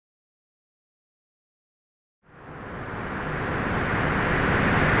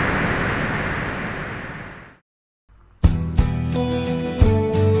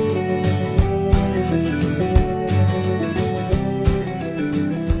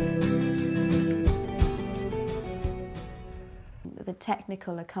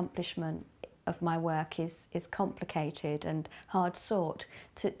technical accomplishment of my work is complicated and hard sought.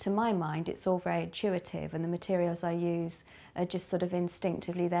 To my mind, it's all very intuitive, and the materials I use are just sort of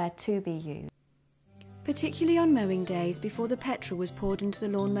instinctively there to be used. Particularly on mowing days, before the petrol was poured into the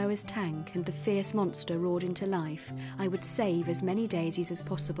lawnmower's tank and the fierce monster roared into life, I would save as many daisies as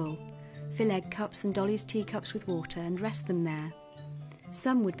possible, fill egg cups and Dolly's teacups with water and rest them there.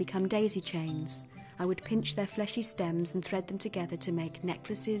 Some would become daisy chains. I would pinch their fleshy stems and thread them together to make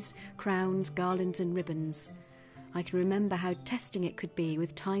necklaces, crowns, garlands and ribbons. I can remember how testing it could be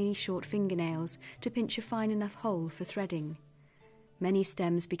with tiny short fingernails to pinch a fine enough hole for threading. Many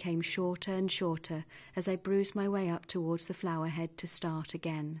stems became shorter and shorter as I bruised my way up towards the flower head to start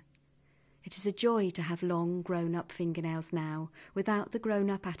again. It is a joy to have long, grown-up fingernails now, without the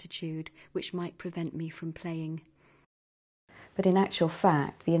grown-up attitude which might prevent me from playing. But in actual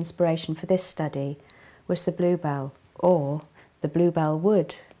fact, the inspiration for this study was the bluebell, or the bluebell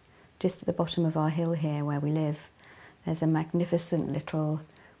wood, just at the bottom of our hill here where we live. There's a magnificent little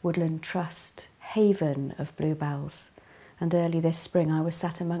woodland trust haven of bluebells. And early this spring I was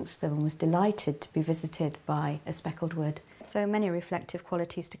sat amongst them and was delighted to be visited by a speckled wood. So many reflective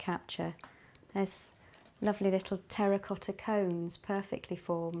qualities to capture. There's lovely little terracotta cones, perfectly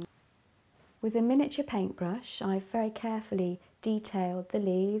formed. With a miniature paintbrush, I've very carefully detailed the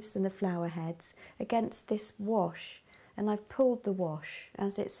leaves and the flower heads against this wash, and I've pulled the wash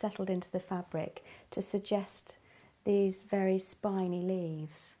as it's settled into the fabric to suggest these very spiny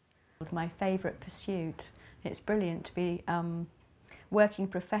leaves. My favourite pursuit. It's brilliant to be working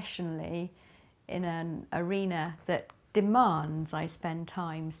professionally in an arena that demands I spend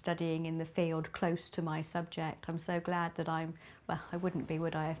time studying in the field close to my subject. I'm so glad that I wouldn't be,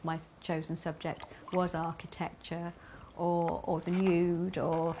 would I, if my chosen subject was architecture or the nude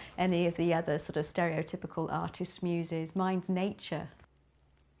or any of the other sort of stereotypical artist muses. Mine's nature.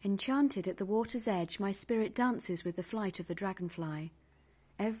 Enchanted at the water's edge, my spirit dances with the flight of the dragonfly.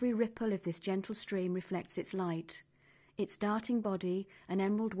 Every ripple of this gentle stream reflects its light. Its darting body, an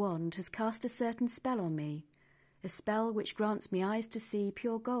emerald wand, has cast a certain spell on me, a spell which grants me eyes to see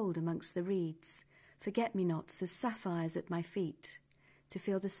pure gold amongst the reeds, forget-me-nots as sapphires at my feet, to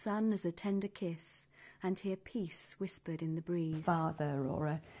feel the sun as a tender kiss, and hear peace whispered in the breeze. Father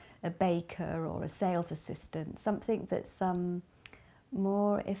or a baker or a sales assistant, something that's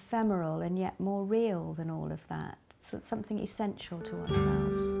more ephemeral and yet more real than all of that. So it's something essential to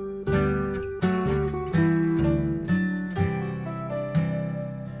ourselves.